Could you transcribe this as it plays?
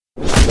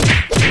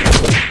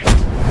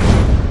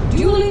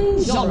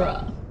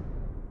genre.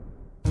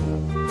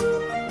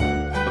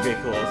 Okay,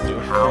 cool. Let's do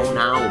it. How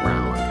now,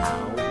 brown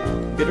cow?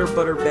 Bitter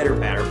butter, better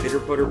batter. Bitter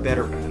butter,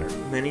 better batter.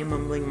 Many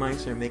mumbling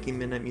mice are making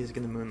midnight music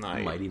in the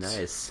moonlight. Mighty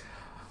nice.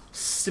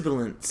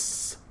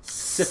 Sibilance.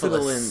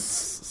 Syphilis.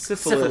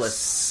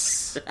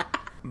 Syphilis.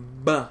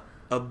 Buh.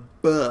 A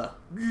buh.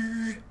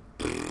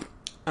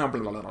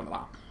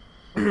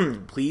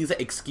 Please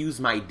excuse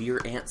my dear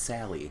Aunt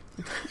Sally.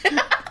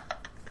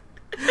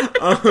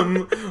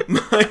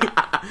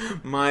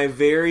 My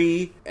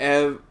very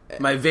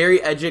My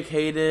very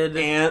educated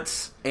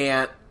aunt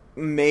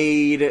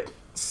made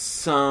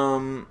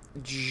some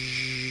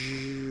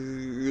juicy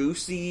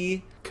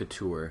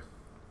couture.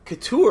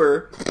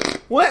 couture.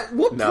 What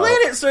No.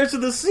 planet starts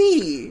with a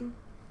C?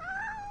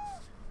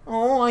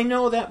 Oh, I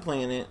know that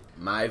planet.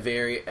 My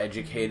very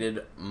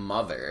educated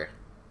mother.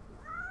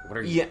 What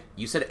are you? Yeah.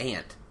 You said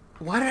aunt.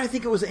 Why did I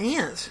think it was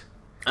ant?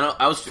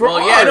 I was For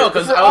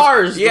because for I was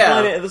ours, the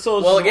yeah. planet, the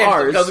solar well, system, yeah,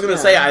 ours. I was gonna yeah.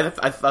 say I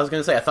was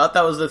gonna say I thought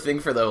that was the thing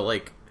for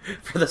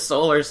the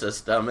solar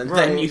system, and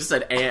then Right. you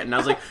said ant, and I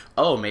was like,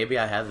 oh, maybe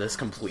I have this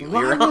completely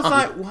Why wrong. was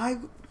I? Why?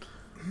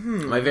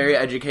 My very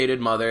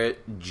educated mother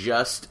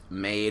just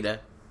made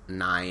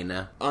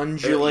 9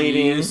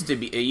 Undulating. It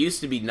used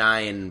to be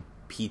 9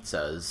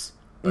 pizzas.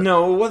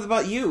 No, what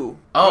about you?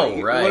 Oh,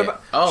 What right.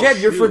 about, Oh, Jeb,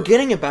 you're shoot.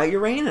 forgetting about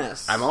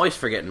Uranus. I'm always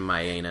forgetting my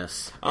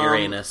anus. Um,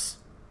 Uranus.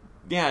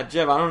 Yeah,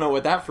 Jeb, I don't know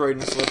what that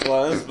Freudian slip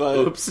was, but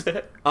Oops.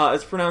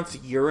 it's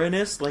pronounced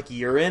Uranus, like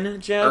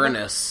urine, Jeb.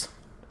 Ernest.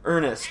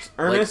 Ernest.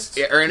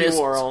 yeah, Ernest.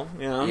 Plural,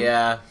 yeah.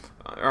 Yeah.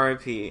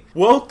 R.I.P.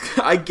 Well,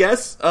 I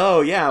guess.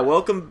 Oh yeah,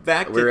 welcome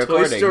back to We're Toy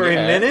recording. Story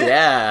yeah. Minute.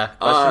 Yeah.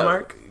 Question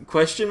mark?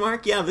 Question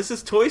mark? Yeah, this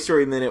is Toy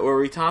Story Minute, where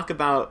we talk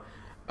about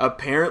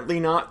apparently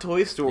not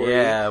Toy Story.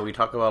 Yeah, we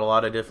talk about a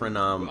lot of different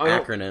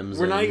acronyms.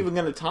 We're not and even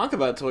going to talk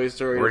about Toy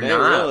Story We're today,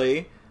 not.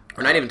 really.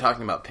 We're not even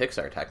talking about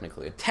Pixar,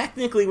 technically.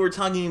 Technically, we're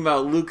talking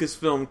about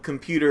Lucasfilm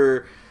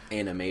Computer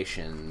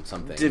Animation,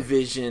 something.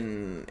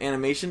 Division,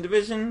 Animation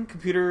Division,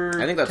 Computer.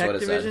 I think that's Tech what it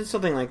Division, said.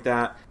 something like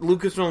that.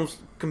 Lucasfilm's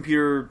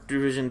Computer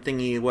Division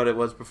thingy, what it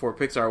was before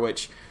Pixar,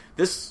 which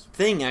this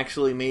thing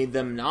actually made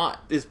them not.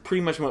 Is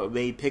pretty much what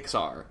made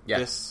Pixar. Yeah.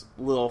 This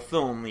little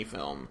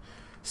film.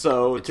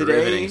 So It's today,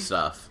 riveting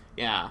stuff.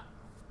 yeah,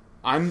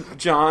 I'm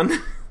John.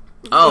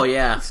 Oh,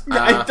 yeah.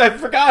 I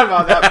forgot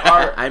about that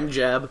part. I'm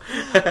Jeb.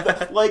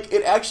 Like,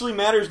 it actually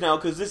matters now,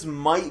 because this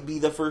might be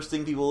the first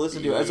thing people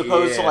listen to, as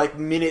opposed to, Yeah. like,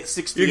 minute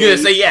 68. You're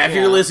gonna say, if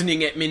you're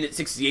listening at minute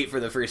 68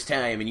 for the first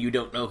time and you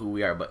don't know who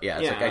we are, but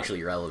it's Yeah. like actually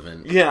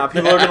irrelevant. Yeah,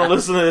 people are gonna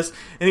listen to this.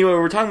 Anyway,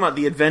 we're talking about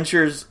the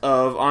adventures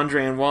of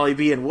Andre and Wally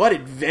B, and what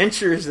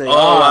adventures they Oh,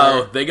 are.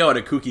 wow. They go on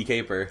a kooky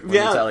caper, let me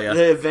tell you.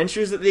 the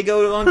adventures that they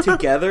go on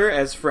together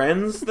as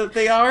friends that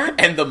they are.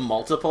 And the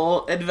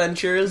multiple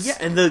adventures Yeah,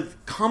 and the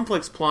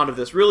complex plot of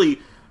this, really...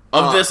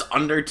 of this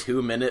under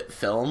 2-minute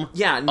film.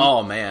 Yeah.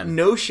 Oh, man.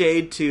 No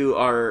shade to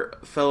our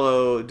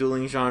fellow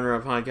dueling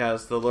genre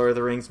podcast, the Lord of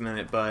the Rings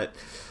Minute, but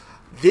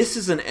this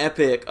is an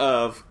epic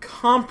of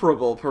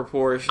comparable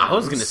proportions. I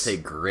was gonna say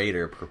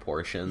greater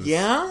proportions.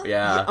 Yeah?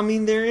 Yeah. I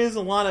mean, there is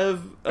a lot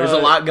of... There's a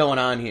lot going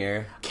on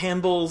here.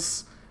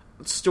 Campbell's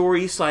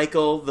story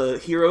cycle, the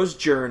hero's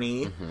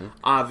journey,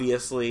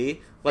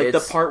 obviously. Like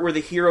It's- the part where the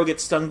hero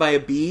gets stung by a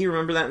bee.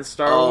 Remember that in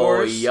Star Oh,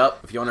 Wars? yep.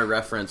 If you want a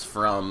reference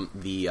from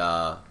the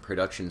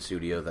production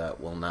studio that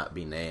will not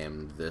be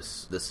named,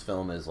 this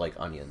film is like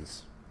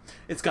onions.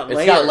 It's got It's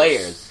layers. got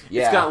layers.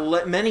 Yeah. It's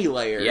got many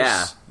layers.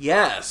 Yeah.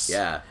 Yes.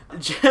 Yeah.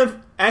 Jeff,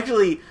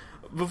 actually,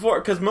 before,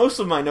 because most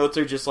of my notes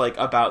are just like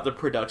about the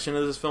production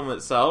of this film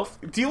itself.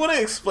 Do you want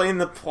to explain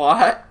the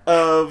plot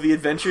of The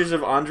Adventures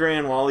of Andre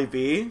and Wally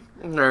B?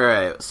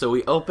 Alright, so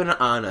we open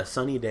on a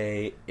sunny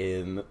day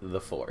in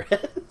the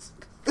forest.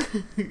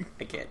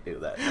 I can't do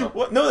that. No.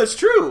 What? No, that's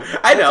true.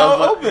 I That's know, how it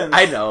but opens.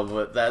 I know,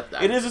 but that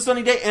It is a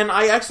sunny day, and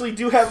I actually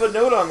do have a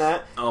note on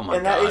that. Oh my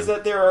and that God. is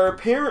that there are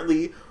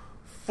apparently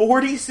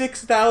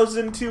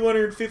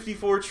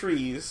 46,254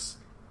 trees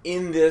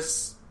in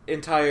this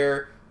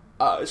entire,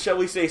 shall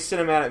we say,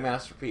 cinematic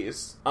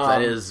masterpiece.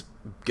 that is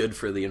good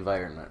for the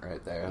environment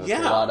right there. That's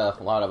Yeah.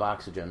 a lot of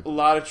oxygen. a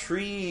lot of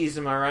trees.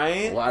 Am I A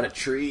right? lot of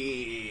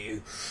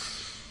tree.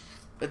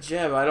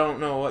 Jeb, I don't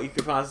know what you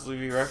could possibly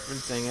be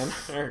referencing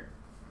in our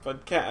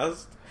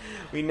podcast.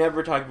 We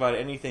never talk about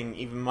anything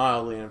even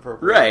mildly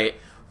inappropriate. Right.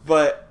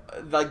 But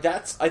like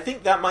I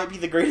think that might be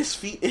the greatest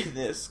feat in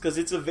this, because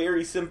it's a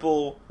very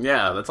simple.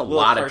 Yeah, that's a Little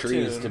lot of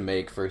cartoon. trees to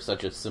make for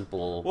such a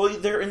simple... Well,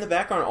 they're in the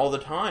background all the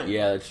time.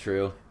 Yeah, that's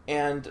true.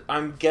 And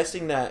I'm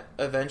guessing that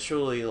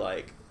eventually,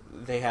 like,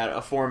 they had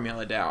a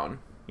formula down.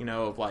 You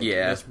know, of like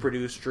this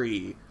produced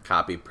tree.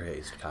 Copy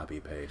paste.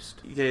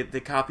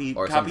 The copy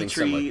Or copy something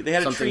tree. similar. They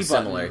had a Something tree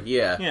similar. button.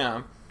 Yeah.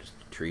 Yeah.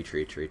 Tree.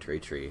 Tree.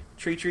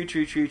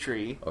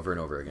 Over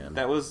and over again.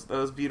 That was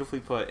beautifully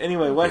put.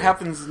 Anyway, what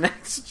happens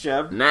next,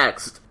 Jeb?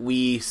 Next,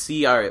 we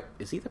see our...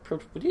 Is he the...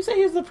 Would you say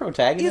he's the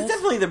protagonist? He's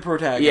definitely the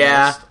protagonist.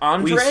 Yeah.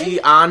 Andre? We see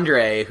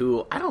Andre,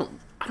 who... I don't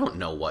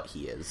know what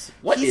he is.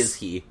 What is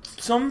he?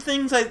 Some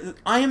things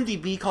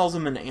IMDb calls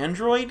him an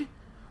android,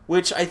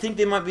 which I think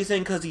they might be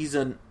saying because he's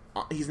an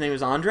his name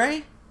is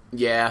Andre.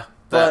 Yeah,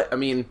 But- I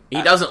mean,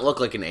 he doesn't look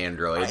like an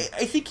android.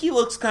 I think he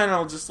looks kind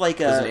of just like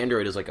Because a. an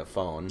android is like a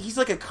phone. He's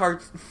like a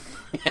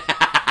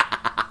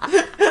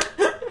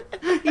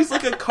He's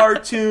like a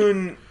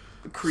cartoon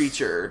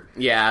creature.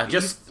 Yeah,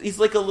 just He's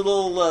like a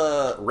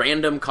little.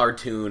 random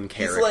cartoon He's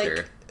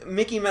character. like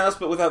Mickey Mouse,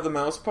 but without the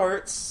mouse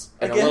parts.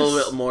 And I a guess. little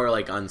bit more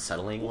like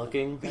unsettling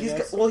looking. I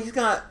guess. He's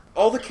got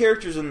all the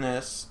characters in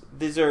this.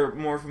 These are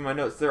more from my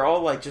notes. They're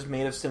all like just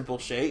made of simple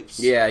shapes.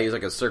 Yeah, he's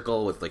like a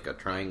circle with like a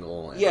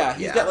triangle. And, Yeah,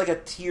 he's got like a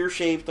tear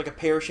shaped, like a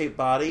pear shaped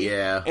body.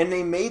 Yeah. And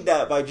they made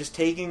that by just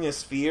taking a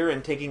sphere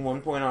and taking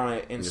one point on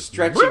it and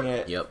stretching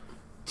it Yep.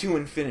 to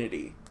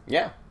infinity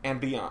Yeah. and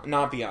beyond.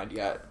 Not beyond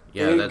yet.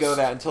 Yeah, They didn't go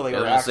that until they I were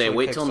was gonna actually say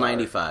wait till Pixar.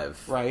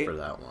 95 Right. for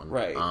that one.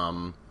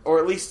 Right. Or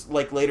at least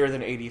like later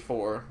than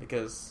 84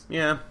 because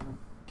Yeah.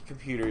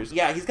 computers.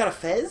 Yeah, he's got a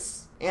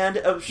fez and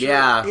a shirt.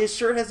 Yeah. His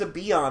shirt has a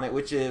bee on it,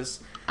 which is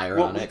what we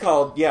Ironic.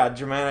 called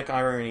dramatic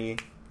irony.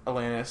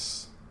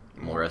 Alanis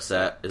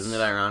Morissette. Isn't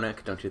it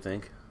ironic? Don't you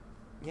think?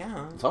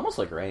 Yeah. It's almost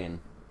like rain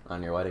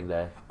on your wedding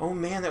day. Oh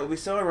man, that would be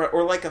so ironic.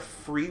 Or like a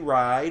free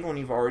ride when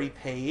you've already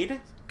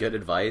paid. Good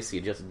advice you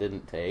just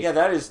didn't take. Yeah,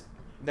 that is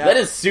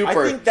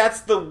super. I think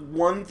that's the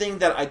one thing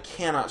that I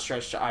cannot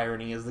stretch to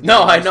irony is the.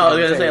 No, I advice know. I you was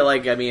gonna didn't say take.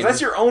 like I mean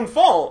That's your own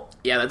fault.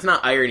 yeah, that's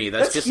not irony.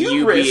 That's just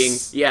hubris. you being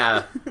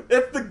yeah.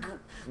 That's the.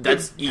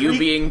 That's the you Greek-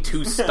 being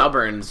too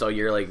stubborn. So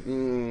you're like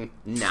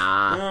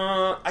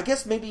nah. I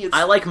guess maybe it's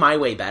I like my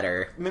way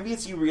better. maybe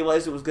it's you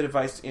realize it was good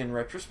advice in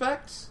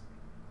retrospect.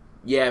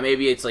 Yeah,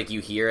 maybe it's like you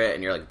hear it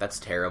and you're like, "That's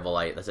terrible.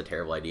 That's a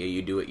terrible idea."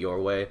 You do it your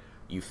way,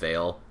 you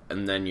fail,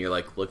 and then you're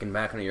like looking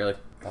back on it, you're like,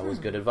 "That was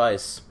good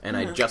advice," and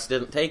I just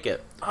didn't take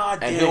it. Ah,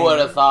 And dang. who would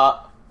have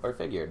thought or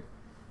figured,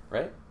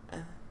 right?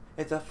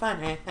 It's a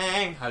funny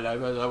thing. Hello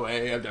goes the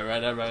way of the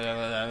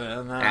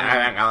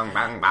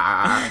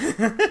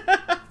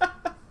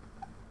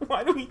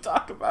Why do we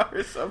talk about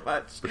her so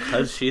much?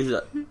 Because she's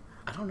a,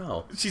 I don't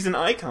know. She's an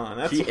icon.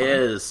 That's She why.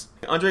 is.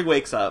 Andre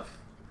wakes up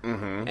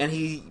Mm-hmm. and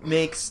he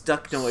makes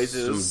duck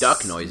noises. Some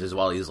duck noises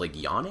while he's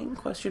like yawning?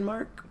 Question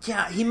mark.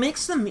 Yeah, he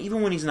makes them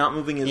even when he's not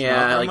moving his mouth.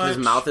 Yeah, that like his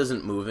much. mouth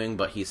isn't moving,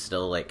 but he's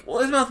still like, Well,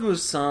 his mouth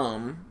moves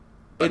some.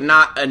 but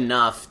not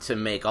enough to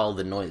make all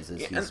the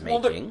noises he's Well,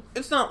 making.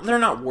 it's not. They're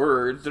not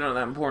words. They're not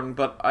that important.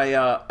 But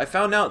I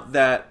found out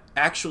that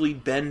actually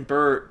Ben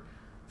Burt,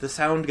 the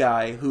sound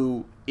guy,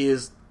 who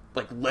is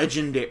like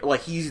legendary,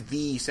 like he's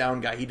the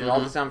sound guy. He did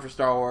all the sound for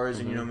Star Wars,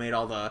 and made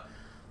all the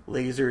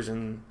lasers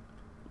and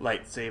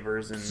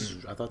lightsabers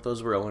and I thought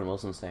those were Owen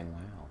Wilson saying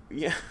 "Wow."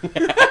 yeah.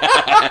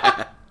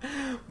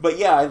 But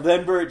yeah,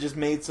 Ben Burt just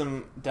made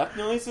some duck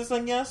noises,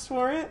 I guess,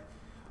 for it.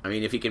 I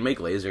mean, if he can make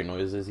laser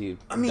noises,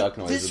 I mean, duck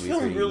noises this would be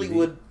film pretty really easy.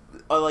 would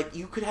like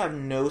you could have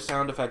no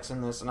sound effects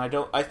in this, and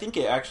I think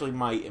it actually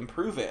might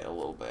improve it a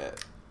little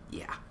bit.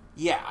 Yeah.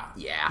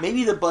 Yeah,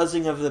 maybe the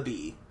buzzing of the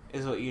bee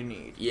is what you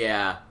need.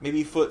 Yeah.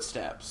 Maybe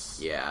footsteps.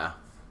 Yeah.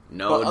 But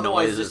No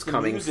otherwise, noise is just the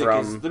coming music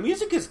from. the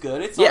music is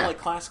good. It's Yeah. not like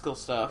classical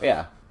stuff.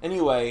 Yeah.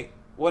 Anyway,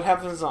 what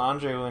happens to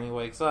Andre when he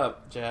wakes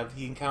up, Jeb?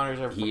 He encounters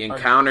our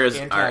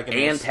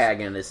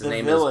antagonist. His the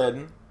name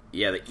villain. is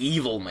the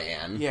evil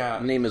man. Yeah.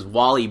 His name is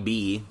Wally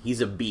B.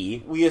 He's a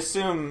bee. We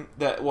assume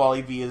that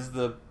Wally B is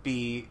the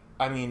bee.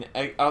 I mean,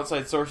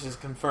 outside sources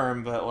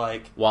confirm, but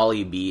like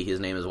Wally B. His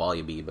name is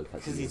Wally B.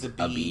 because he's a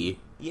bee.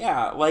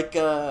 Yeah, like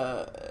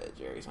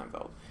Jerry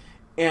Seinfeld.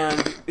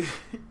 And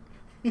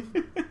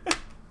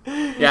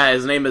Yeah,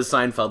 his name is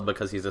Seinfeld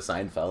because he's a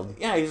Seinfeld.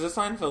 yeah, he's a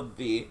Seinfeld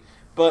bee.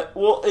 But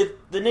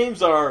the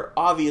names are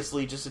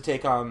obviously just to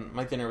take on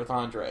My Dinner with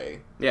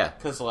Andre, Yeah.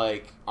 because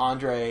like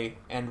Andre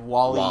and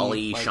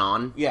Wally, like,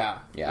 Sean. Yeah.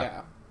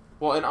 Yeah.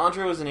 Well, and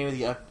Andre was the name of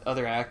the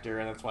other actor,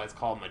 and that's why it's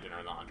called My Dinner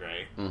with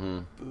Andre. Mm-hmm.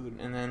 Food.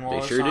 And then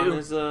Wally sure Shawn do.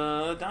 is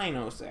a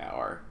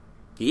dinosaur.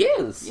 He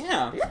is.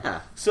 Yeah.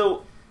 Yeah.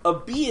 So a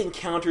bee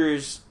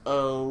encounters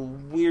a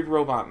weird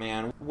robot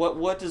man.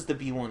 What does the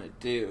bee want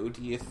to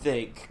do you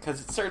think?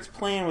 Because it starts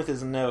playing with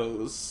his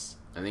nose.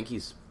 I think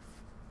he's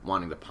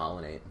wanting to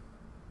pollinate.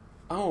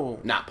 Oh,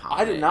 Not pollinate.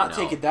 I did not no.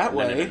 take it that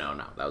way. No.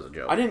 That was a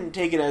joke. I didn't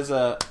take it as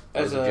a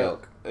was a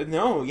joke.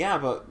 No, yeah,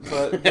 but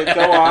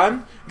go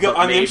on. Go. But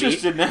I'm maybe.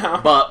 interested now.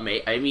 But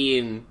I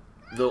mean,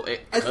 though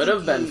it I could think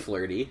have been he-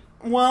 flirty.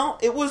 Well,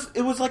 it was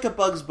like a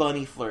Bugs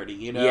Bunny flirty,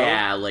 you know?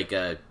 Yeah, like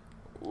a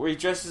Where he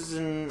dresses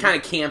in kind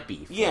of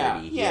campy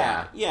flirty.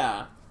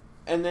 yeah.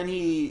 And then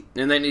he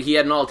And then he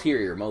had an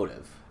ulterior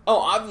motive.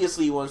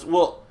 obviously he wants.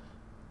 Well,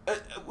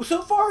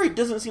 so far it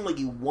doesn't seem like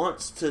he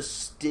wants to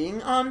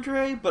sting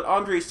Andre, but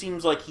Andre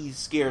seems like he's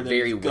scared that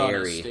Very he's gonna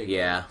wary. sting him.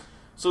 Yeah.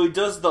 So he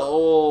does the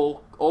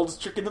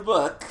oldest trick in the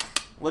book.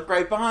 Look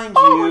right behind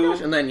Oh you. my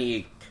gosh! And then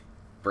he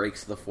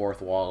breaks the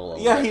fourth wall. A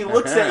little Yeah, bit. he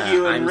looks at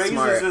you and I'm raises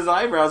smart. his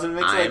eyebrows and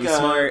makes I'm like a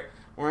smart.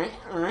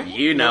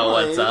 You know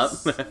noise.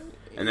 what's up.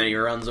 And then he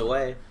runs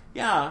away.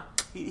 Yeah,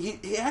 he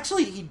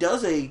actually he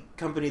does a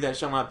company that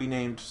shall not be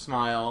named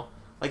smile.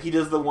 Like he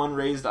does the one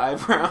raised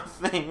eyebrow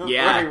thing before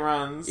Yeah. he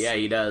runs. Yeah,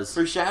 he does.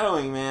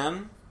 Foreshadowing,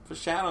 man.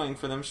 Foreshadowing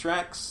for them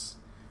Shreks.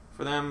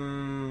 For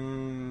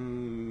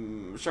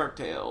them Shark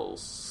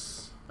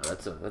Tales. Oh,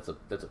 that's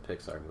a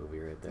Pixar movie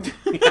right there.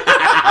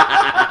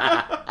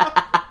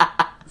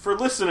 For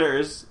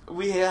listeners,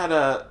 we had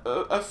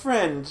a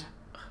friend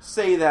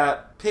say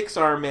that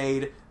Pixar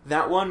made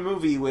that one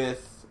movie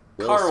with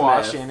car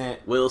wash in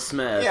it. Will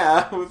Smith.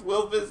 Yeah, with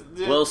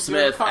Will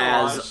Smith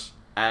car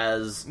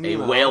as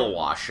Nemo. a whale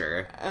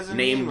washer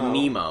named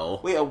Nemo.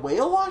 Wait, a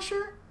whale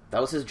washer?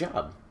 That was his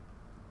job.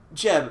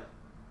 Jeb,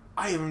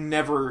 I have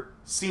never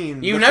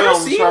seen You've the never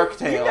film seen Shark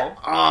Tale.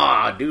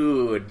 Aw,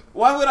 dude.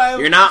 Why would I have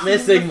You're not seen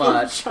missing the film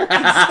much. Shark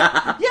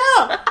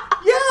Tale?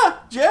 Yeah,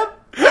 Jeb.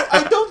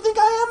 I don't think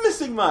I am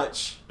missing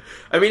much.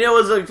 I mean, it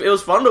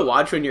was fun to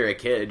watch when you're a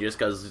kid, just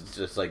because it's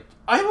just like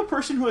I am a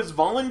person who has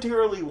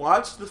voluntarily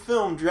watched the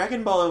film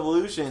Dragon Ball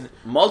Evolution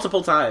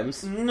multiple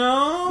times.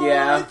 No,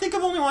 Yeah. I think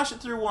I've only watched it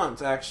through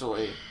once,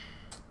 actually.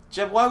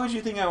 Jeb, why would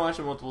you think I watched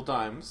it multiple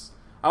times?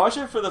 I watched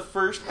it for the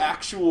first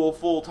actual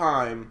full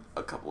time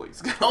a couple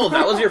weeks ago. Oh,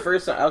 that was your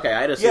first time? Okay,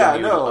 I'd assume Yeah,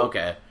 you... no.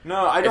 Okay.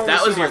 No, I don't If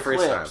that was listen to your my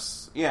first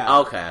clips. Yeah.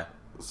 Okay.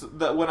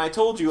 So when I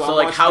told you So, I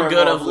like, watched how Dragon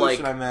good Ball of,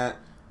 Evolution, like, I meant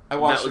I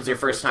watched That was it your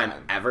for the first time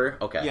ever?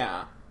 Okay.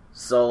 Yeah.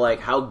 So, like,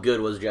 how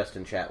good was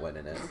Justin Chatwin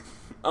in it?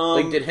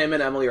 Like, did him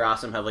and Emily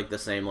Rossum have, like, the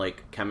same,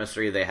 like,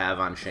 chemistry they have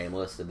on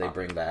Shameless? Did they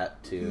bring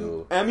that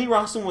to... Emmy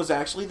Rossum was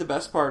actually the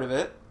best part of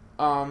it,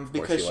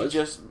 because she was.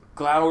 just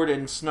glowered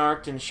and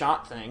snarked and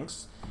shot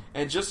things.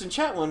 And Justin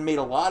Chatwin made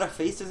a lot of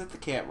faces at the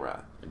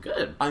camera.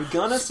 Good. I'm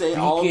gonna say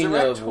all Speaking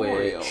of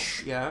directorial.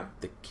 which, Yeah?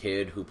 the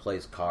kid who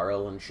plays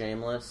Carl in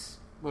Shameless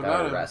What about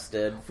got him?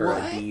 arrested for a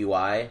What?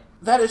 DUI.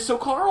 That is so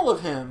Carl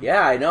of him.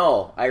 Yeah, I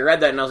know. I read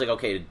that and I was like,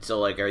 okay, so,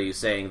 like, are you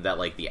saying that,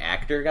 like, the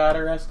actor got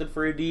arrested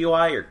for a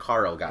DUI or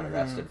Carl got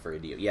arrested for a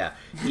DUI? Yeah.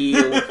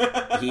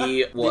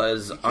 He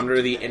was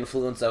under the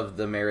influence of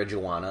the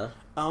marijuana.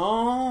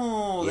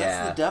 Oh, that's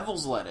Yeah. the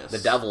devil's lettuce. The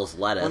devil's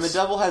lettuce. When the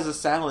devil has a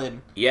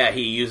salad. Yeah,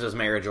 he uses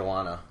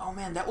marijuana. Oh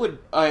man, that would,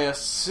 I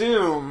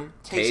assume,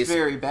 taste Taste-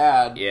 very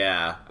bad.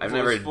 Yeah, I've If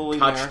it was never fully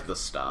touched the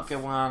stuff.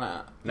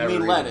 Marijuana. Never You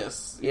mean even-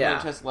 lettuce. You yeah.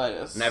 never taste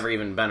lettuce. Never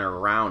even been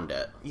around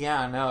it.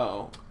 Yeah,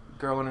 no.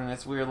 Growing in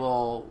its weird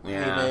little hay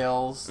Yeah.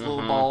 bales, little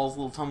Mhm. balls,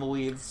 little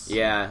tumbleweeds.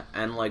 Yeah,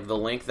 and, like, the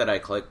link that I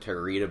clicked to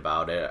read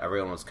about it,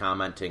 everyone was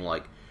commenting,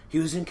 like, he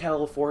was in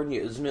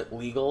California, isn't it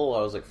legal? I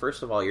was like,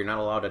 first of all, you're not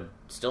allowed to,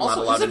 still Also,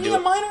 not allowed to isn't do he a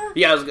it. minor?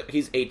 Yeah,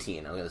 he's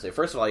 18. I was going to say,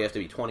 first of all, you have to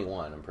be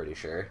 21, I'm pretty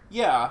sure.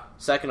 Yeah.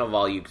 Second of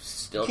all, you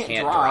still You can't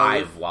can't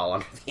drive. drive while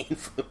under the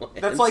influence.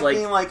 That's like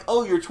being like,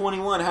 oh, you're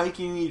 21, how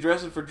can you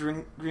dress it for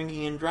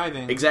drinking and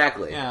driving?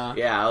 Exactly. Yeah.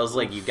 Yeah, I was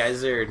like, you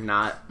guys are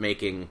not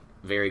making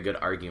very good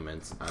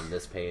arguments on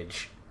this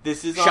page.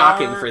 This is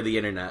Shocking for the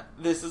internet.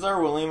 This is our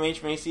William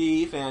H.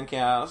 Macy fan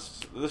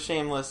cast, the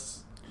Shameless...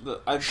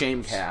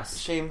 Shamecast.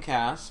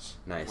 Shamecast.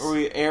 Nice. Where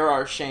we air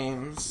our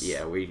shames.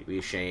 Yeah,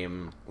 we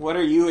shame What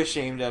are you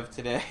ashamed of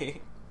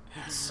today?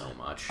 so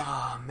much.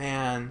 Oh,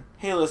 man.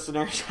 Hey,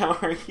 listeners, how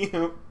are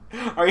you?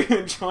 Are you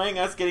enjoying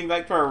us getting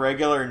back to our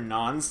regular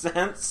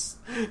nonsense?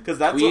 Because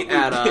that's Tweet what we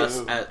at do.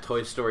 us at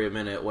Toy Story a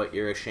Minute what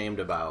you're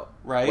ashamed about.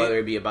 Right. Whether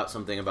it be about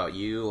something about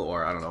you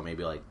or, I don't know,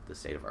 maybe like the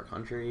state of our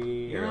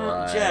country. Or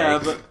like...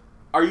 Jeb,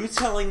 are you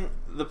telling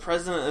the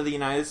President of the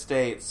United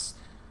States,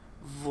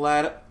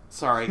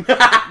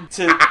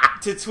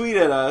 to tweet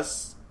at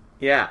us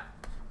Yeah.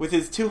 with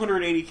his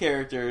 280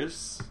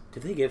 characters?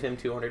 Did they give him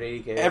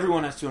 280 characters?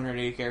 Everyone has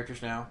 280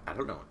 characters now. I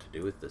don't know what to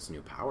do with this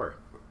new power.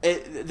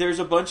 There's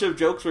a bunch of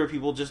jokes where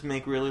people just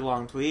make really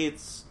long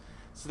tweets.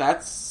 So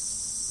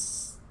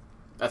that's...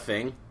 A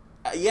thing?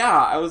 Yeah,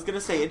 I was going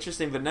to say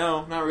interesting, but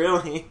no, not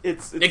really.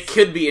 It's It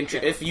could be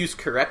interesting. If used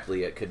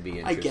correctly, it could be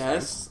I interesting.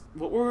 guess.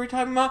 What were we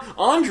talking about?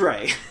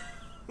 Andre!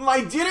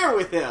 My dinner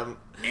with him!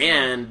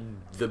 And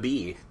the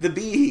bee. The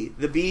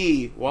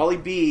bee, Wally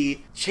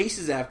B,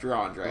 chases after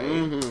Andre.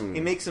 Mhm.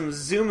 He makes some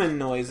zooming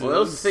noises. Well, that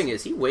was the thing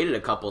is, he waited a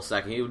couple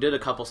seconds. He did a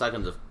couple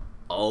seconds of,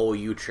 oh,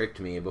 you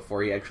tricked me,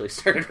 before he actually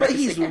started But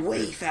he's racing.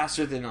 way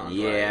faster than Andre.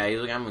 Yeah, he's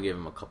like, I'm gonna give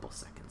him a couple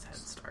seconds head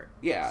start.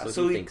 Yeah,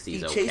 so he thinks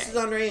he's chases okay.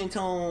 Andre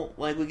until,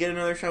 like, we get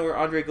another shot where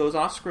Andre goes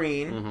off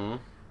screen, Mm-hmm.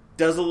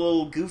 does a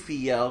little goofy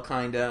yell,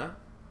 kinda.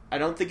 I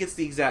don't think it's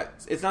the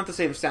exact... It's not the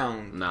same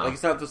sound. No. Like,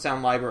 it's not the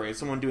sound library. It's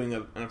someone doing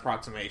an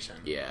approximation.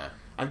 Yeah,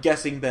 I'm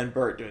guessing Ben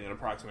Burt doing an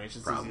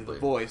approximation since he's probably. the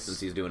voice Since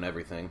he's doing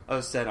everything.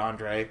 of said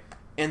Andre.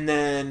 And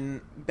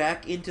then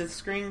back into the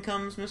screen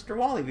comes Mr.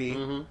 Wallaby.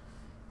 Mm-hmm.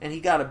 And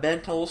he got a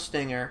bent hole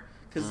stinger.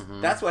 Because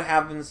that's what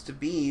happens to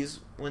bees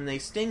when they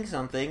sting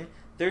something.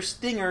 Their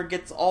stinger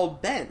gets all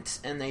bent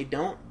and they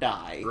don't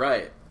die.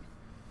 Right.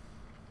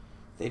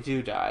 They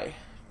do die,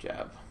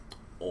 Jeb.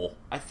 Oh.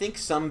 I think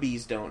some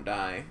bees don't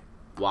die.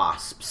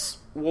 Wasps.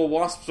 Well,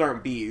 wasps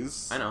aren't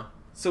bees. I know.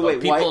 So But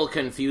wait, people why...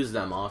 confuse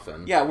them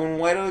often. Yeah, when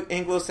white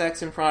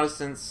Anglo-Saxon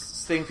Protestants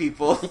sting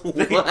people,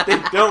 they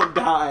don't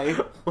die.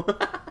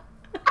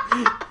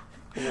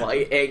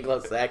 White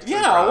Anglo-Saxon.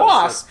 Yeah, Protestants.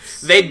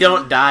 wasps. They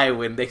don't die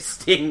when they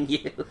sting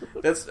you.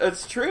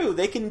 That's true.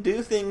 They can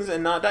do things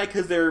and not die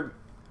because they're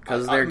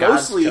Because they're God's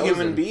mostly chosen.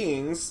 human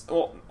beings.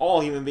 Well,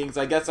 all human beings,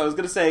 I guess. I was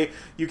going to say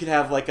you could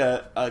have like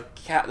a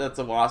cat that's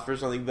a wasp or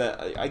something,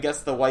 but I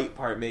guess the white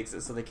part makes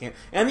it so they can't.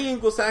 And the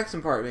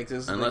Anglo-Saxon part makes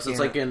it so Unless they it's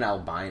can't. like an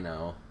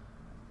albino.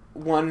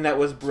 One that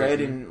was bred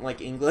Kitten. in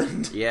like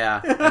England. Yeah,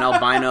 an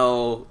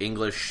albino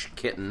English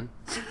kitten.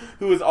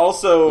 Who was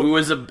also Who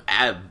was a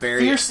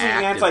very fiercely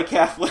active,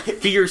 anti-Catholic.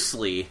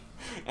 fiercely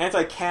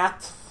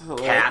Anti-Catholic.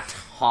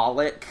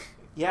 cat-holic.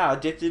 Yeah,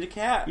 addicted to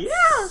cats.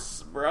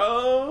 Yes!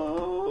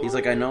 Bro. He's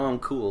like, I know I'm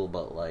cool,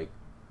 but like,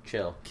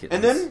 chill, kittens.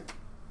 And then,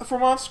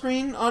 from off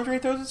screen, Andre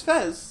throws his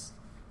fez.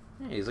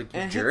 Yeah, he's like, you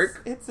And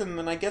jerk. hits him,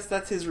 and I guess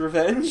that's his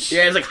revenge.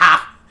 Yeah, he's like,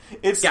 ha!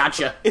 It's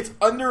Gotcha. It's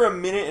under a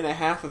minute and a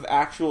half of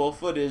actual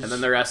footage. And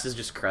then the rest is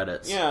just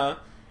credits. Yeah.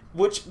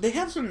 Which, they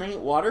have some neat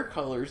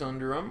watercolors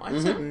under them. I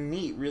said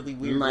neat, really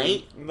weird.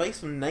 Night? Like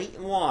some night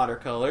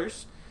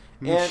watercolors.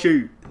 And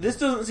Shoot. this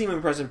doesn't seem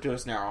impressive to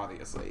us now,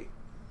 obviously.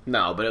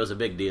 No, but it was a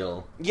big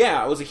deal.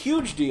 Yeah, it was a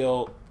huge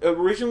deal.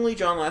 Originally,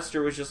 John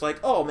Lester was just like,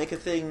 oh, I'll make a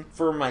thing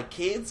for my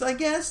kids, I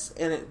guess.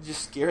 And it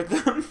just scared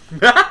them.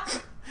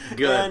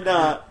 Good. And,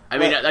 I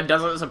mean, that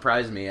doesn't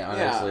surprise me,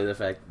 honestly, the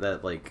fact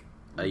that, like,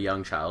 a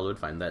young child would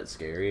find that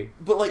scary.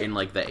 But, like, in,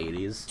 like, the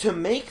 80s. to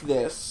make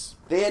this,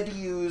 they had to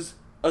use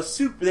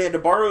they had to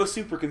borrow a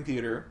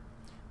supercomputer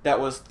that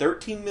was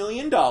 $13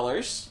 million.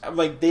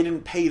 Like, they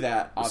didn't pay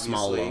that, A obviously.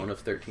 small loan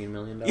of $13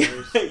 million.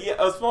 Yeah,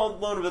 a small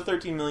loan of a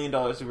 $13 million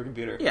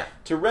supercomputer. Yeah.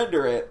 To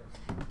render it.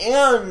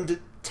 And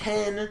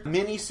 10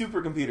 mini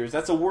supercomputers.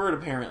 That's a word,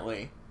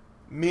 apparently.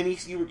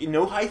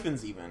 No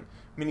hyphens, even.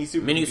 Mini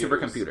supercomputers. Mini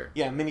supercomputer.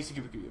 Yeah, mini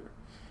supercomputer.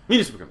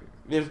 Mini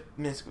supercomputer.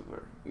 Mini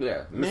Cooper.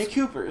 Yeah. Mini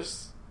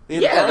Coopers. They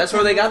had Yeah, borrowed that's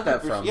where 10 they Mini got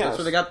that Coopers. from. Yes. That's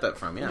where they got that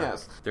from, yeah.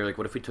 Yes. They're like,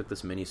 what if we took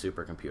this mini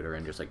supercomputer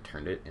and just, like,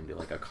 turned it into,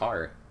 like, a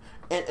car?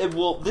 And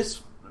well,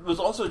 this was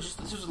also this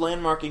was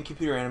landmark in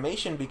computer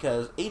animation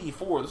because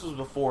 84, this was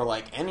before,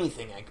 like,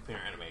 anything in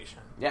computer animation.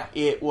 Yeah.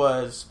 It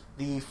was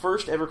the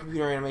first ever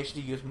computer animation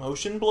to use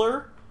motion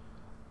blur,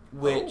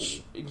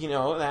 which, you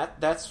know,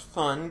 that's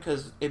fun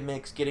because it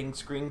makes getting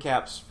screen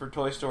caps for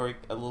Toy Story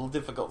a little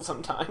difficult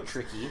sometimes.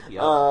 Tricky,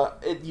 yeah.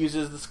 It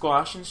uses the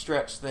squash and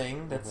stretch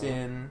thing that's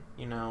in,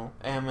 you know,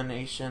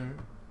 Animation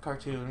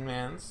Cartoon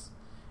Man's.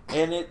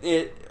 And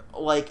it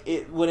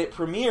when it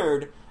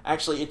premiered,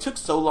 actually, it took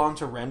so long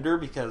to render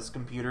because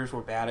computers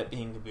were bad at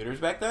being computers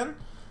back then,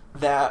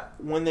 that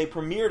when they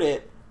premiered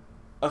it,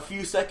 a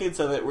few seconds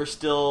of it were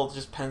still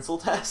just pencil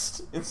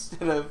test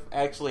instead of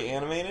actually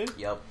animated.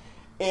 Yep.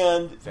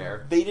 And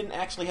Fair. they didn't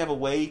actually have a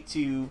way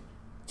to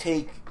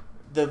take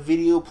the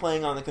video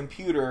playing on the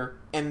computer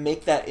and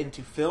make that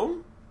into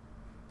film.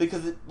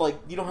 Because,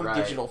 you don't have Right.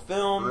 digital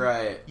film.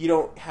 Right. You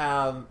don't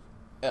have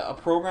a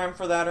program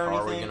for that or How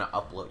anything. are we going to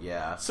upload?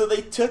 Yeah. So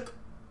they took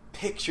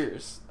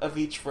pictures of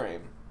each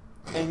frame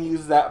and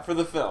used that for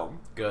the film.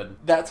 Good.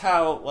 That's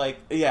how,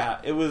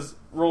 it was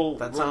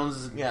That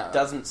sounds... yeah.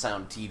 doesn't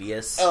sound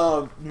tedious.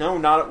 No,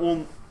 not...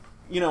 Well,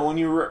 you know, when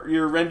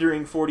you're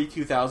rendering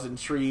 42,000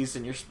 trees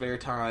in your spare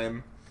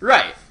time.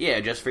 Right. Yeah,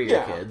 just for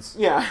your kids.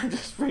 Yeah,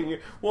 just for your...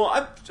 Well,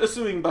 I'm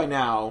assuming by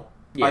now,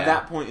 by Yeah.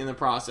 that point in the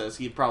process,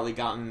 he'd probably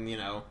gotten, you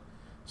know,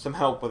 some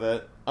help with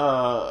it.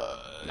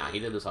 Nah, he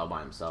did this all by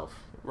himself.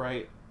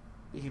 Right.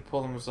 He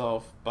pulled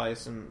himself by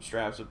some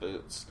straps of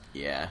boots.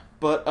 Yeah.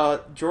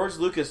 But George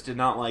Lucas did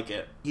not like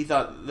it. He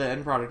thought the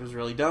end product was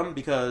really dumb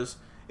because,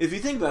 if you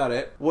think about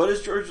it, what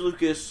does George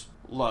Lucas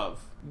love?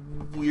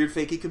 Weird,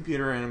 fakey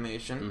computer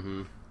animation.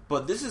 Mm-hmm.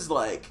 But this is,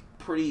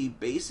 pretty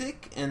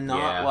basic and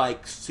not, Yeah.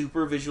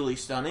 super visually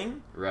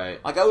stunning. Right.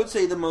 I would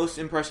say the most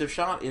impressive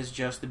shot is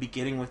just the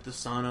beginning with the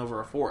sun over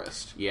a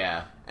forest.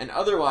 Yeah. And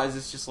otherwise,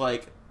 it's just,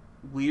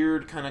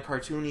 weird kind of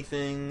cartoony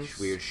things.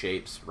 Weird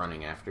shapes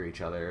running after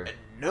each other.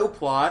 No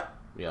plot.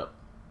 Yep.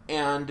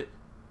 And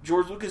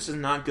George Lucas is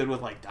not good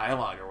with,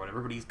 dialogue or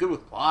whatever, but he's good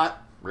with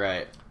plot.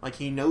 Right.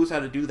 He knows how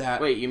to do that.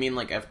 Wait, you mean,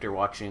 after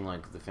watching,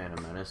 The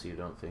Phantom Menace, you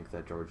don't think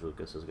that George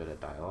Lucas is good at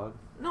dialogue?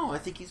 No, I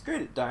think he's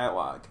great at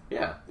dialogue.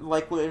 Yeah.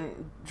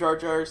 When Jar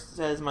Jar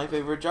says my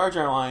favorite Jar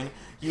Jar line,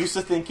 used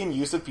to thinking,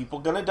 used to people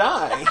gonna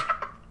die.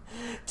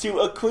 To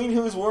a queen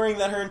who's worrying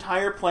that her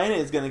entire planet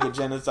is gonna get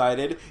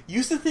genocided,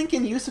 used to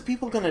thinking, used to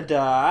people gonna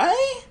die?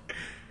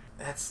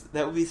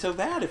 That would be so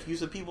bad if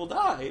used to people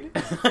died.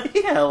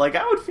 Yeah,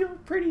 I would feel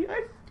pretty...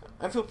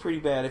 I feel pretty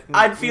bad if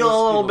I'd feel a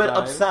little people bit died.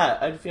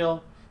 upset. I'd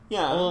feel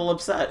Yeah. a little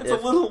upset. It's a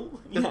little...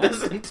 Yeah.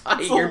 This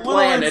entire It's a little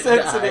planet died.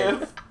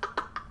 insensitive.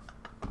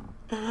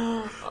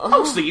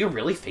 Oh, so you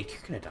really think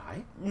you're gonna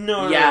die?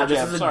 No, Yeah, no, this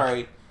Jeff, is a-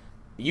 sorry.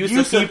 Used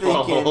Used to to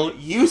people.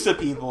 thinking, used to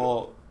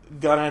people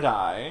gonna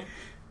die.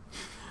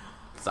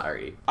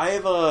 Sorry. I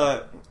have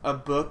a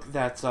book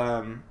that's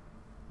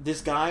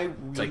this guy.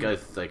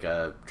 It's like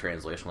a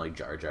translation like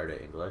Jar Jar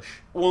to English.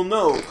 Well,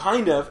 no,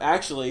 kind of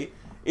actually.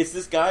 It's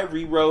this guy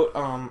rewrote.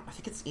 I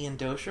think it's Ian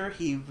Dosher.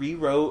 He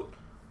rewrote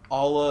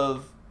all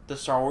of the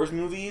Star Wars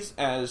movies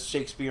as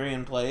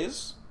Shakespearean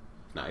plays.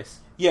 Nice.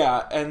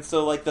 Yeah, and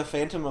so the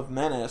Phantom of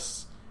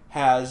Menace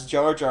has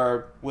Jar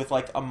Jar with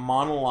a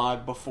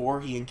monologue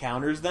before he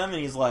encounters them, and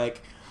he's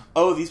like,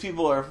 oh, these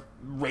people are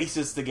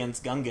racist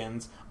against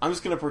Gungans. I'm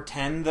just going to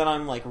pretend that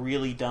I'm, like,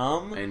 really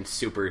dumb. And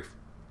super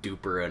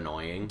duper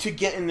annoying. To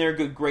get in their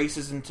good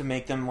graces and to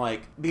make them,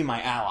 like, be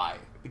my ally.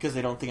 Because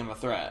they don't think I'm a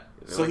threat.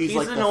 So he's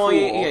like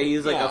annoying. the fool. Yeah,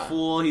 he's like a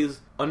fool. He's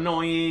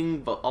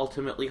annoying, but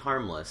ultimately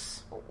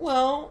harmless.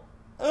 Well,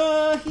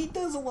 he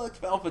does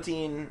elect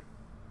Palpatine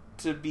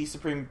to be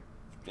Supreme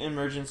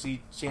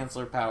Emergency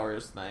Chancellor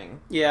Powers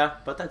thing. Yeah,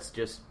 but that's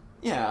just...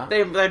 Yeah.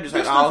 They're just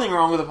There's nothing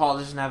wrong with a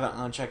politician having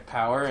unchecked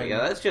power. And yeah,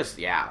 that's just...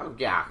 Yeah.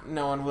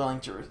 no one willing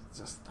to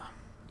resist them.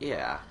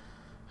 Yeah.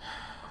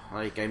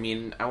 Like, I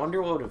mean, I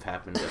wonder what would have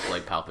happened if,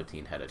 like,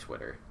 Palpatine had a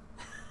Twitter.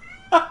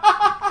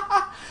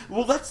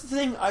 Well, that's the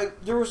thing.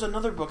 There was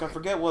another book, I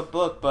forget what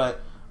book,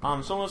 but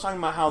someone was talking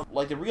about how,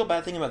 like, the real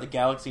bad thing about the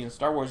galaxy and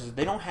Star Wars is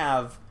they don't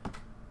have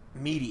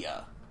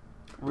media.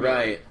 Really.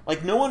 Right.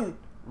 Like, no one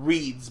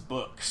reads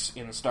books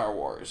in Star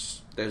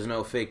Wars. There's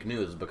no fake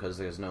news because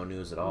there's no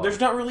news at all. There's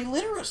not really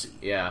literacy.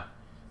 Yeah.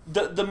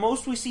 The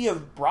most we see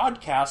of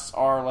broadcasts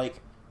are, like,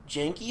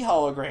 janky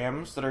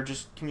holograms that are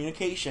just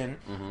communication,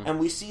 and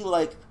we see,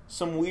 like,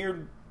 some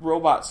weird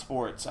robot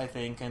sports, I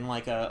think, and on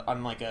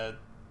a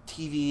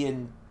TV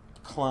and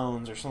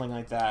clones or something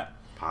like that.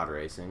 Pod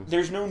racing.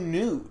 There's no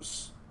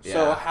news.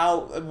 Yeah.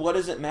 So what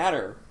does it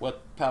matter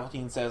what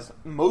Palpatine says?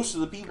 Most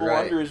of the people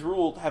under his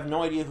rule have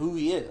no idea who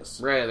he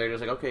is. Right, they're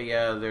just like, okay,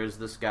 yeah, there's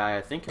this guy,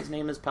 I think his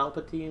name is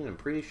Palpatine, I'm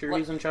pretty sure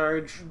he's in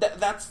charge.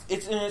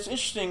 It's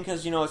interesting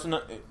because, it's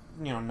not,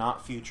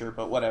 not future,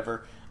 but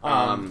whatever.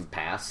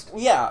 Past.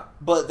 Yeah,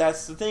 but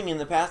that's the thing. In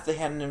the past, they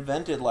hadn't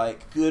invented,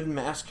 like, good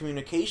mass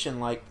communication.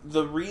 Like,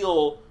 the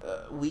real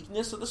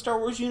weakness of the Star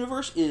Wars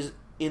universe is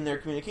in their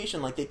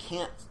communication. Like, they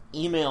can't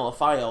email a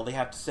file. They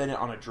have to send it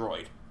on a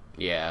droid.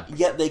 Yeah.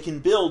 Yet they can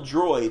build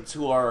droids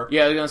who are...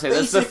 Yeah, I was going to say,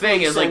 that's the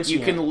thing, is, like, you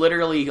sentient. can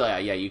literally,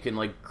 you can,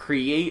 like,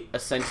 create a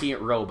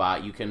sentient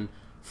robot. You can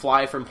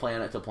fly from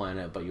planet to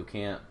planet, but you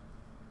can't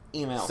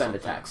send a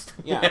text.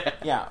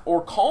 Yeah.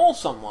 Or call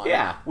someone.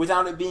 Yeah.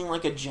 Without it being,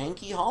 like, a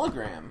janky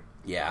hologram.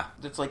 Yeah.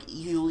 That's, like,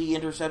 easily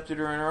intercepted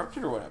or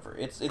interrupted or whatever.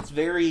 It's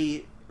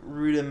very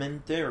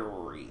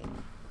rudimentary.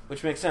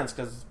 Which makes sense,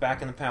 because it's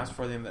back in the past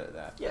before they invented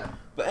that. Yeah.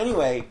 But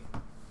anyway,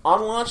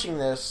 on watching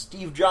this,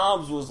 Steve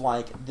Jobs was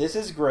like, this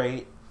is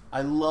great.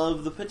 I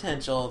love the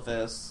potential of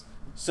this.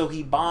 So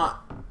he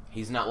bought...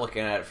 He's not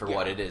looking at it for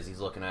what it is. He's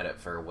looking at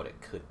it for what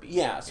it could be.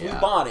 Yeah, so he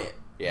bought it.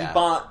 Yeah. He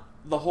bought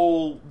the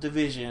whole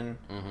division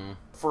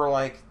for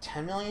like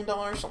 $10 million,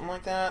 something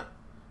like that.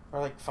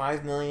 Or like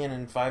 $5 million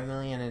and $5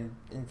 million in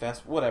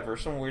invest... Whatever,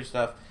 some weird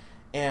stuff.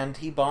 And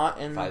he bought...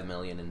 $5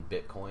 million in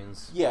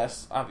bitcoins.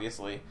 Yes,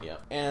 obviously. Yeah.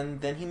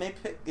 And then he made...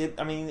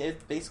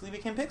 it basically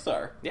became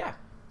Pixar. Yeah.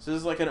 So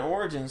this is like an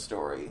origin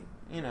story,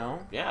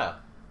 Yeah.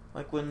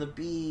 Like when the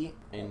bee...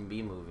 In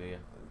Bee Movie.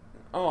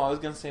 Oh, I was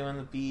going to say when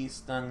the bee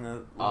stung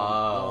the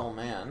little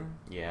man.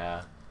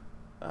 Yeah.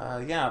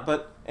 Yeah,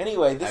 but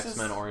anyway, this is...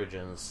 X-Men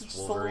Origins,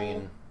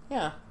 Wolverine.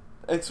 Yeah.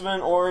 X-Men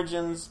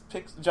Origins,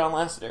 John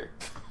Lasseter.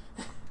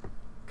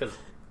 Because...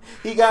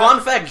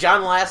 Fun fact,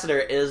 John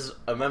Lasseter is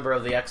a member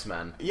of the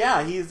X-Men.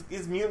 Yeah,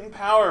 his mutant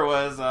power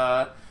was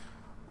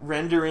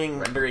rendering...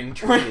 Rendering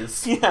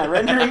trees.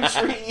 Rendering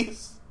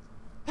trees.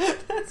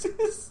 That's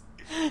his...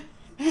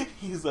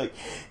 He's like,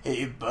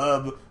 hey,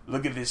 bub,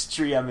 look at this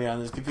tree I made on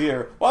this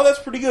computer. Wow, that's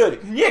pretty good.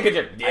 Yeah, good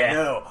job. Yeah, I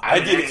know. I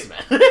did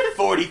it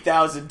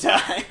 40,000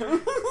 times.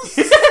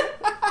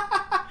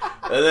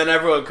 And then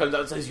everyone comes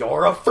out and says,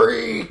 you're a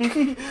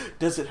freak.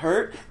 Does it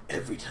hurt?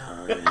 Every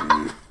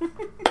time.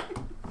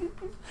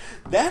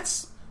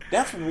 That's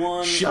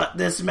one... Shut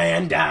this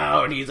man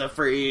down. He's a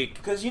freak.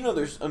 Because,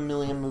 there's a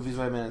million movies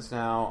by minutes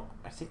now.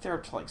 I think they're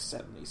up to like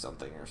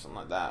 70-something or something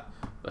like that.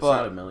 That's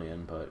not a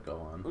million, but go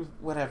on.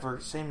 Whatever,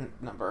 same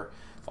number.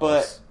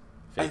 False.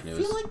 But Fake news.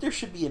 I feel like there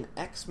should be an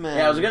X-Men...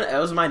 Yeah, that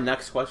was my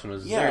next question.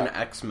 Is there an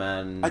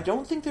X-Men... I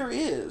don't think there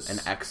is. An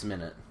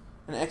X-Minute.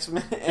 An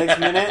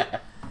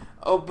X-Minute?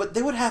 Oh, but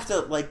they would have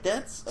to, like,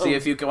 that's... See,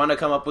 if you want to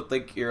come up with,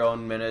 like, your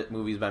own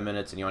movies by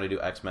minutes, and you want to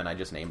do X-Men, I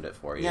just named it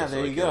for you. Yeah, so,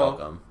 there you go. You're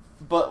welcome.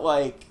 But,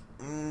 like,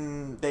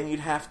 then you'd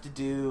have to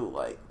do,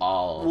 like...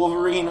 All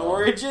Wolverine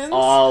Origins?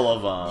 All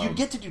of them. You'd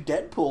get to do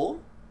Deadpool.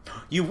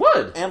 You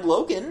would! And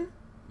Logan.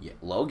 Yeah,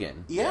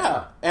 Logan.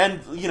 Yeah.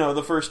 And,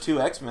 the first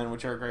two X-Men,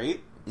 which are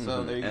great.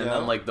 So there you go. And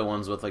then, like, the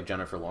ones with, like,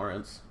 Jennifer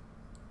Lawrence.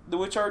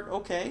 Which are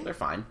okay. They're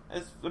fine.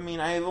 I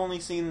have only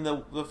seen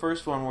the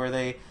first one where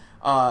they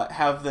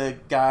have the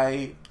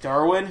guy,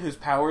 Darwin, whose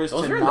power is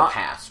Those to are not... in the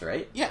past,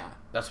 right? Yeah.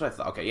 That's what I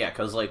thought. Okay, yeah,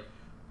 because, like,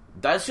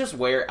 that's just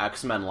where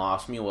X-Men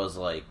lost me was,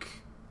 like...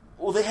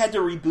 Well, they had to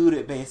reboot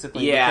it,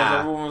 basically, because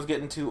everyone was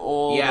getting too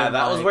old. Yeah, and,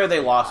 that was like, where they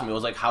lost me. It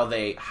was, like, how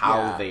they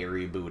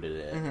rebooted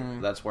it.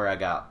 Mm-hmm. That's where I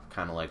got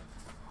kind of like,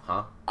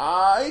 huh?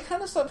 I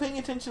kind of stopped paying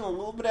attention a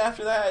little bit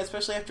after that,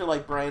 especially after,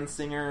 like, Bryan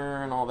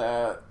Singer and all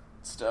that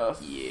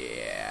stuff.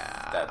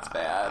 Yeah. That's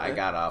bad. I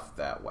got off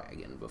that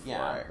wagon before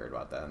I heard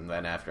about that. And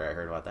then after I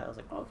heard about that, I was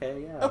like,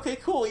 okay, yeah. Okay,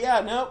 cool,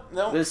 yeah,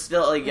 nope. This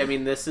still, like,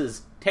 this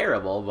is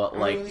terrible, but,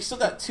 like... we still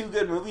got 2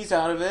 good movies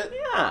out of it.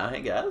 Yeah, I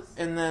guess.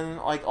 And then,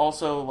 like,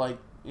 also, like,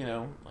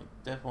 like,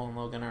 Deadpool and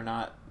Logan are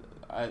not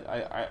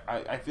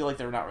I feel like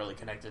they're not really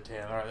connected to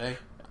him, are they?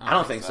 I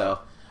don't think so.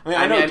 I mean,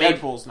 I know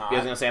Deadpool's not. I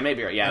was gonna say I may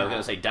be right. Yeah, I was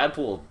gonna say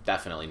Deadpool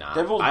definitely not.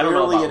 Deadpool's I don't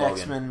know barely about an Logan.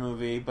 X-Men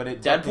movie, but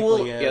it Deadpool.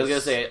 technically is. Yeah, I was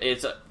gonna say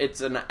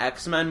it's an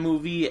X-Men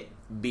movie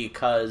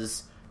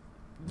because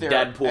There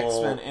are Deadpool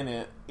X-Men in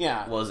it.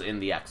 Yeah. was in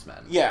the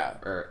X-Men. Yeah.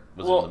 Or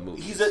was Well, in the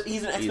movies.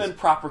 he's an X-Men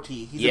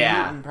property. He's a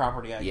mutant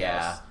property, I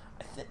Yeah.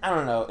 guess. I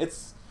don't know.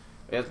 It's...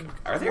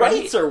 Are there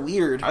rights are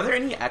weird. Are there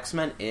any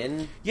X-Men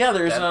in? Yeah,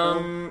 there's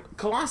Deadpool?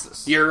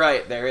 Colossus. You're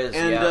right. There is.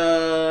 And yeah.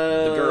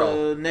 the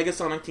girl.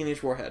 Negasonic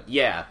Teenage Warhead.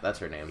 Yeah, that's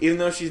her name. Even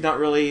though she's not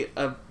really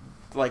a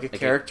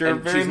character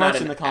and very she's much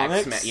not in an the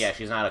comics. X-Men. Yeah,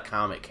 she's not a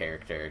comic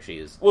character.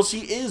 She's Well, she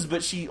is,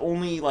 but she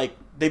only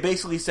they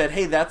basically said,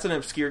 "Hey, that's an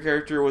obscure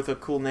character with a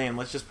cool name.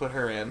 Let's just put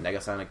her in."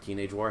 Negasonic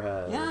Teenage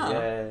Warhead. Yeah,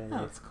 Yay.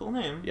 yeah, it's a cool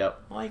name.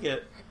 Yep. I like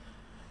it.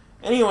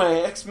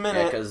 Anyway,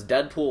 X-Men. Because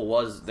Deadpool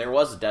was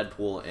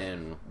Deadpool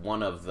in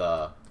one of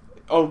the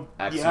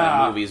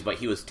X-Men movies, but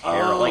he was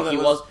terrible. He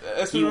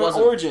X-Men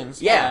wasn't Origins.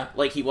 Yeah,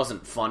 like he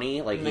wasn't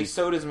funny. Like and they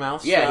sewed his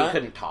mouth yeah, shut. he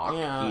couldn't talk.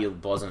 Yeah. He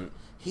wasn't.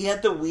 He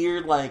had the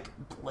weird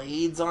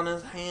blades on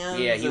his hands.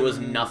 Yeah, he was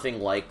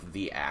nothing like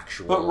the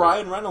actual. But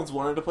Ryan Reynolds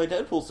wanted to play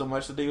Deadpool so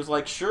much that he was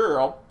like, "Sure,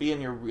 I'll be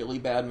in your really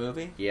bad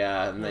movie."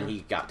 Yeah, and then he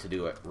got to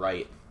do it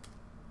right.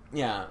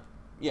 Yeah.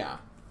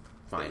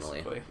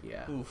 Finally. Basically.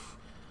 Yeah. Oof.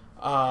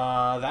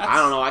 I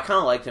don't know. I kind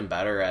of liked him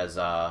better as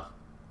the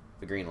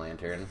Green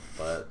Lantern,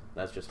 but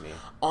that's just me.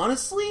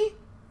 Honestly,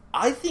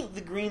 I think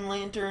the Green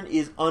Lantern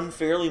is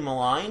unfairly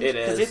maligned. It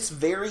is.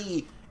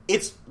 Because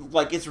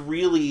it's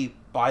really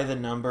by the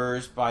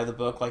numbers, by the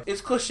book. Like,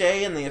 it's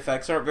cliche and the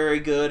effects aren't very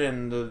good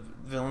and the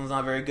villain's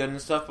not very good and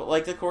stuff,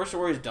 but the core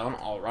story is done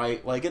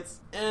alright. Like, it's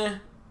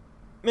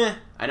meh.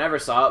 I never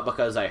saw it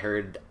because I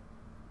figured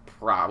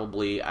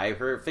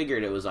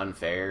it was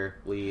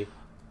unfairly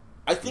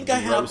I think I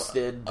have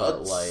roasted, a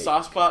but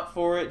soft spot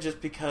for it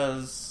just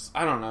because,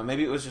 I don't know,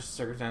 maybe it was just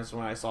circumstances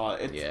when I saw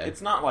it.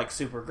 It's not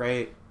super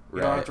great.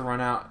 You don't have to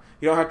run out.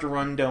 You don't have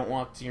to don't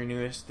walk to your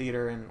nearest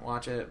theater and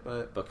watch it,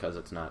 but... Because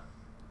it's not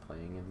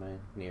playing in my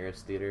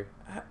nearest theater?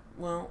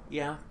 Well,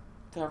 yeah.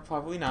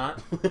 Probably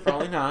not.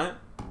 Probably not.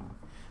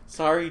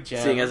 Sorry,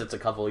 Jeff. Seeing as it's a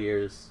couple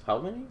years... How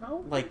many?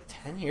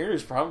 10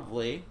 years,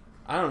 probably.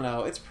 I don't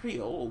know. It's pretty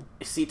old.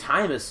 See,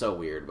 time is so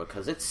weird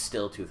because it's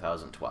still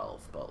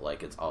 2012, but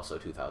it's also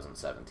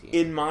 2017.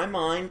 In my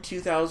mind,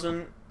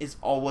 2000 is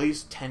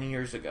always 10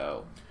 years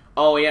ago.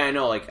 Oh, yeah, I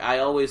know. I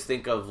always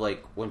think of,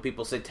 when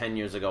people say 10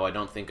 years ago, I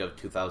don't think of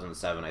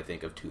 2007, I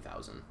think of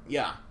 2000.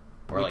 Yeah.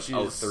 Or,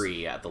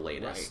 03 at the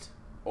latest.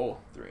 Right.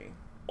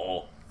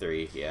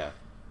 03, yeah.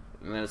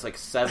 And then it's,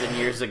 7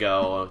 years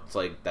ago, it's,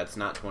 that's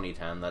not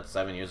 2010, that's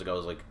 7 years ago,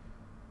 is,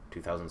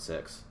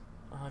 2006.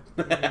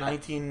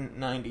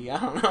 1990, I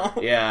don't know.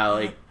 Yeah,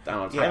 I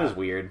don't know, time is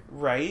weird.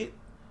 Right?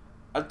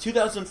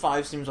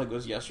 2005 seems like it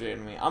was yesterday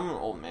to me. I'm an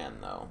old man,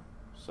 though.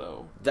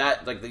 So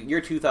that the year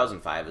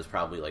 2005 is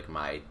probably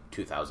my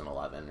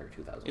 2011 or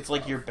 2012. It's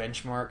your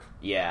benchmark.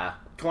 Yeah,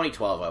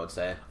 2012 I would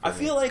say. I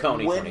feel like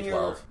Coney, when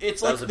 2012.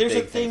 it's there's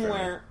a thing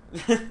where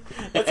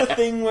that's a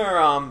thing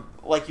where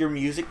your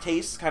music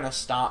tastes kind of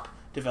stop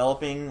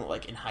developing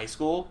in high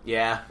school.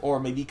 Yeah, or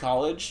maybe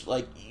college.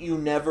 You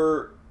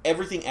never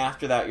everything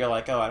after that you're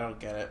like, oh, I don't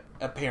get it.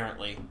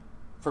 Apparently,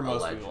 for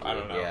most people, I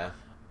don't know.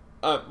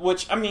 Yeah.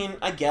 Which I mean,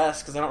 I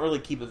guess because I don't really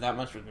keep it that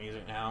much with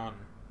music now and.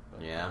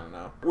 Yeah. I don't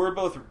know. We're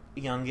both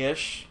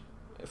youngish,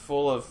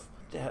 full of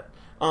debt.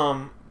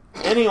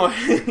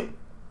 Anyway.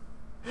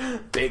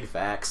 Big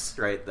facts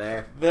right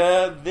there.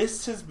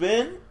 This has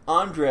been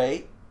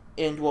Andre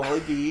and Wally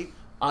B.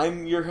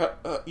 I'm your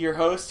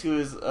host, who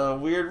is a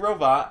weird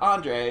robot,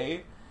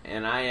 Andre.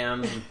 And I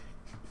am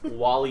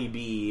Wally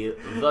B,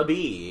 the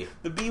bee.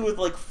 The bee with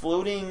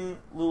floating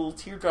little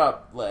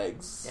teardrop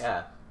legs.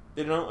 Yeah.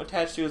 They don't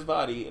attach to his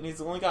body, and he's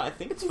the only guy. I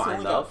think he's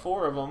only got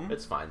 4 of them.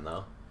 It's fine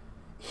though.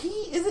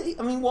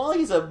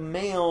 Wally's a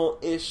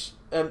male-ish,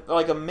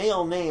 a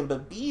male name,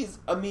 but Bees,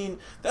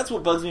 that's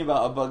what bugs me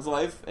about A Bug's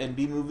Life and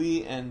Bee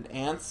Movie and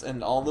Ants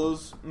and all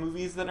those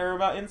movies that are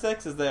about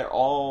insects, is they're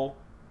all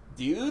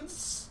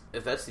dudes?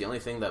 If that's the only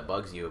thing that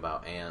bugs you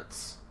about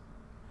ants,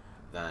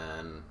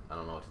 then I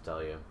don't know what to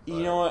tell you. But...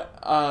 You know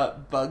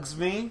what bugs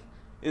me?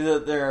 Is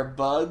that there are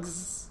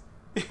bugs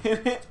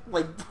in it,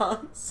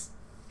 bugs.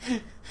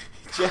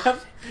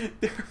 Jeff,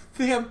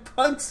 they have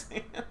bugs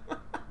in them.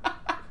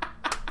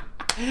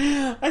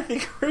 I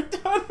think we're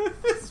done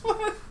with this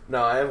one.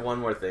 No, I have one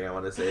more thing I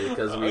want to say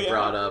because we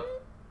brought up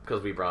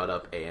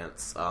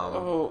ants.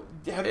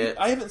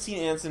 I haven't seen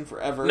ants in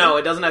forever. No,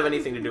 it doesn't have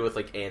anything to do with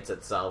ants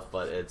itself,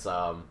 but it's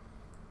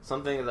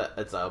something that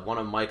it's one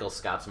of Michael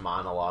Scott's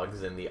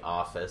monologues in The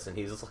Office, and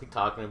he's just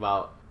talking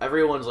about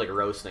everyone's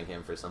roasting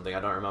him for something.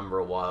 I don't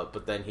remember what,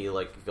 but then he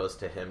goes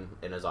to him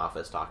in his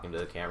office talking to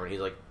the camera, and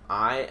he's like,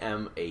 "I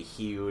am a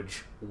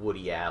huge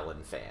Woody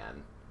Allen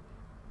fan."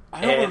 I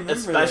don't remember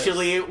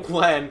especially this.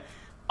 when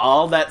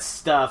all that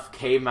stuff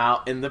came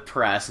out in the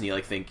press, and you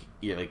think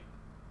you're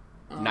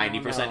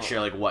 90%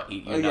 sure what what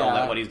he's going to be talking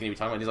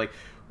about. And he's like,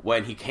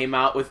 when he came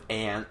out with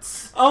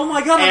Ants. Oh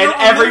my god! And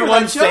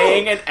everyone's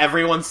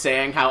everyone's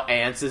saying how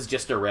Ants is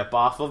just a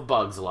ripoff of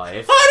Bug's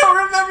Life. I don't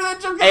remember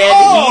that joke at And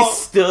all. he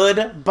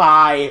stood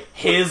by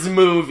his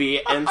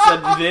movie and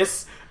said,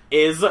 "This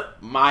is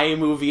my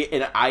movie,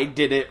 and I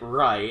did it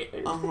right."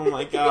 Oh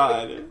my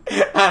god! And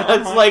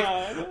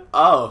it's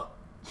oh,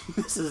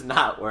 this is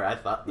not where I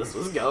thought this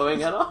was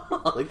going at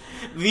all. Like,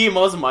 the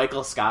most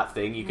Michael Scott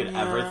thing you could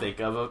ever think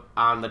of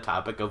on the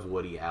topic of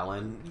Woody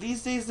Allen.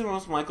 These days, the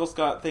most Michael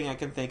Scott thing I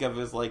can think of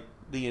is like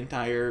the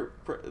entire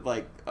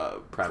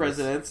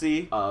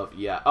presidency.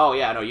 Yeah. Oh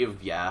yeah. No,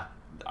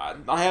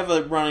 I have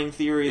a running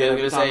theory. Yeah, that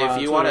I was gonna say,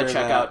 if you want to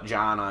check that out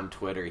John on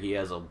Twitter, he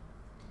has a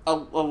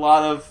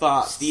lot of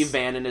thoughts. Steve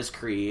Bannon is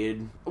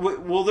Creed.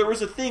 Well, there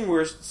was a thing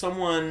where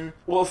someone.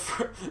 Well,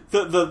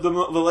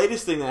 the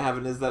latest thing that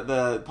happened is that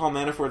the Paul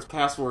Manafort's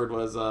password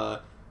was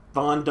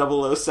Bond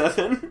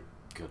 007.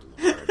 Good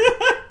lord,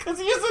 because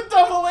he's a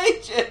double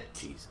agent.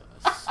 Jesus.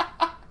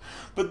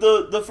 But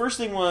the first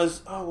thing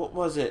was, what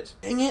was it?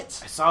 Dang it!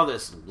 I saw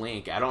this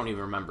link. I don't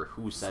even remember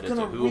who said it to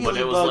who, really but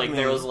it was bug like me.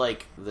 there was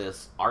like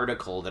this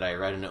article that I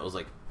read, and it was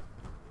like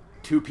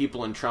 2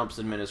 people in Trump's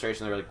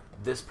administration. They were like,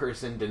 this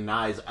person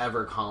denies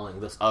ever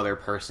calling this other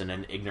person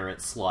an ignorant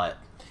slut.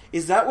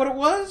 Is that what it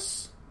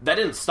was? That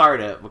didn't start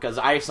it, because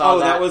I saw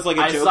that was like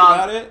a joke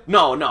about it?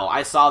 No,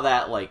 I saw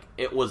that like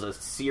it was a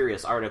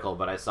serious article,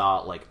 but I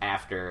saw it like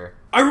after.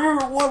 I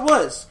remember what it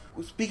was.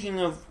 Speaking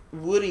of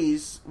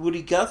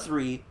Woody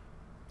Guthrie.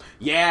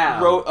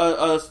 Yeah, wrote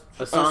a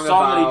song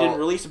that he didn't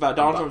release about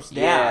Donald Trump's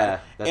dad.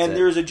 Yeah, and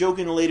there's a joke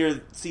in the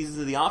later seasons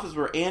of The Office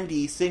where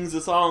Andy sings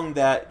a song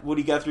that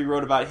Woody Guthrie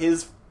wrote about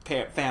his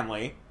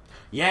family.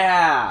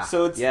 Yeah.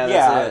 So it's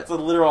that's it's a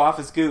literal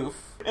Office goof.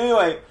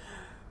 Anyway,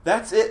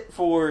 that's it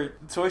for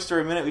Toy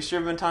Story Minute. We sure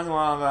have been talking a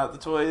lot about the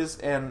toys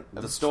and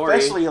the story,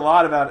 especially a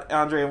lot about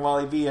Andre and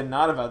Wally B, and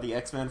not about the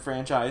X-Men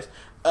franchise.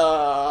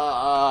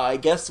 I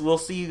guess we'll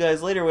see you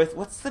guys later with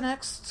what's the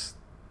next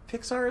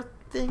Pixar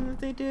thing that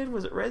they did?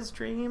 Was it Red's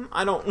Dream?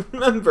 I don't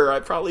remember. I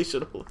probably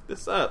should have looked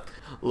this up.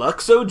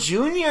 Luxo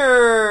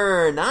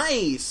Jr.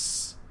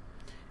 Nice.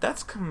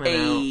 That's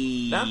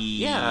coming out.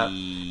 Yeah.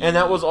 And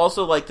that was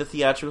also like the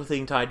theatrical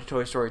thing tied to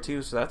Toy Story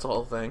 2, so that's a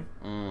whole thing.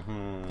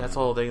 Mm-hmm. That's a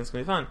whole thing. It's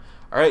going to be fun.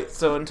 Alright,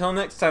 so until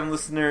next time,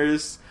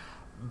 listeners,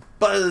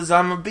 Buzz,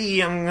 I'm a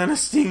bee. I'm going to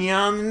sting you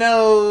on the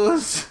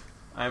nose.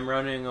 I'm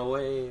running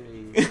away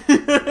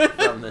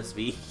from this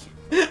bee.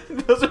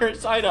 Those are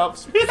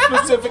sign-ups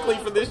specifically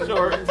for this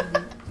short.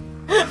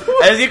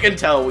 As you can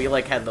tell, we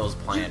like had those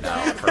planned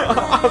out for a long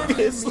time.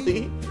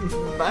 Obviously.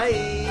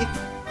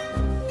 Bye.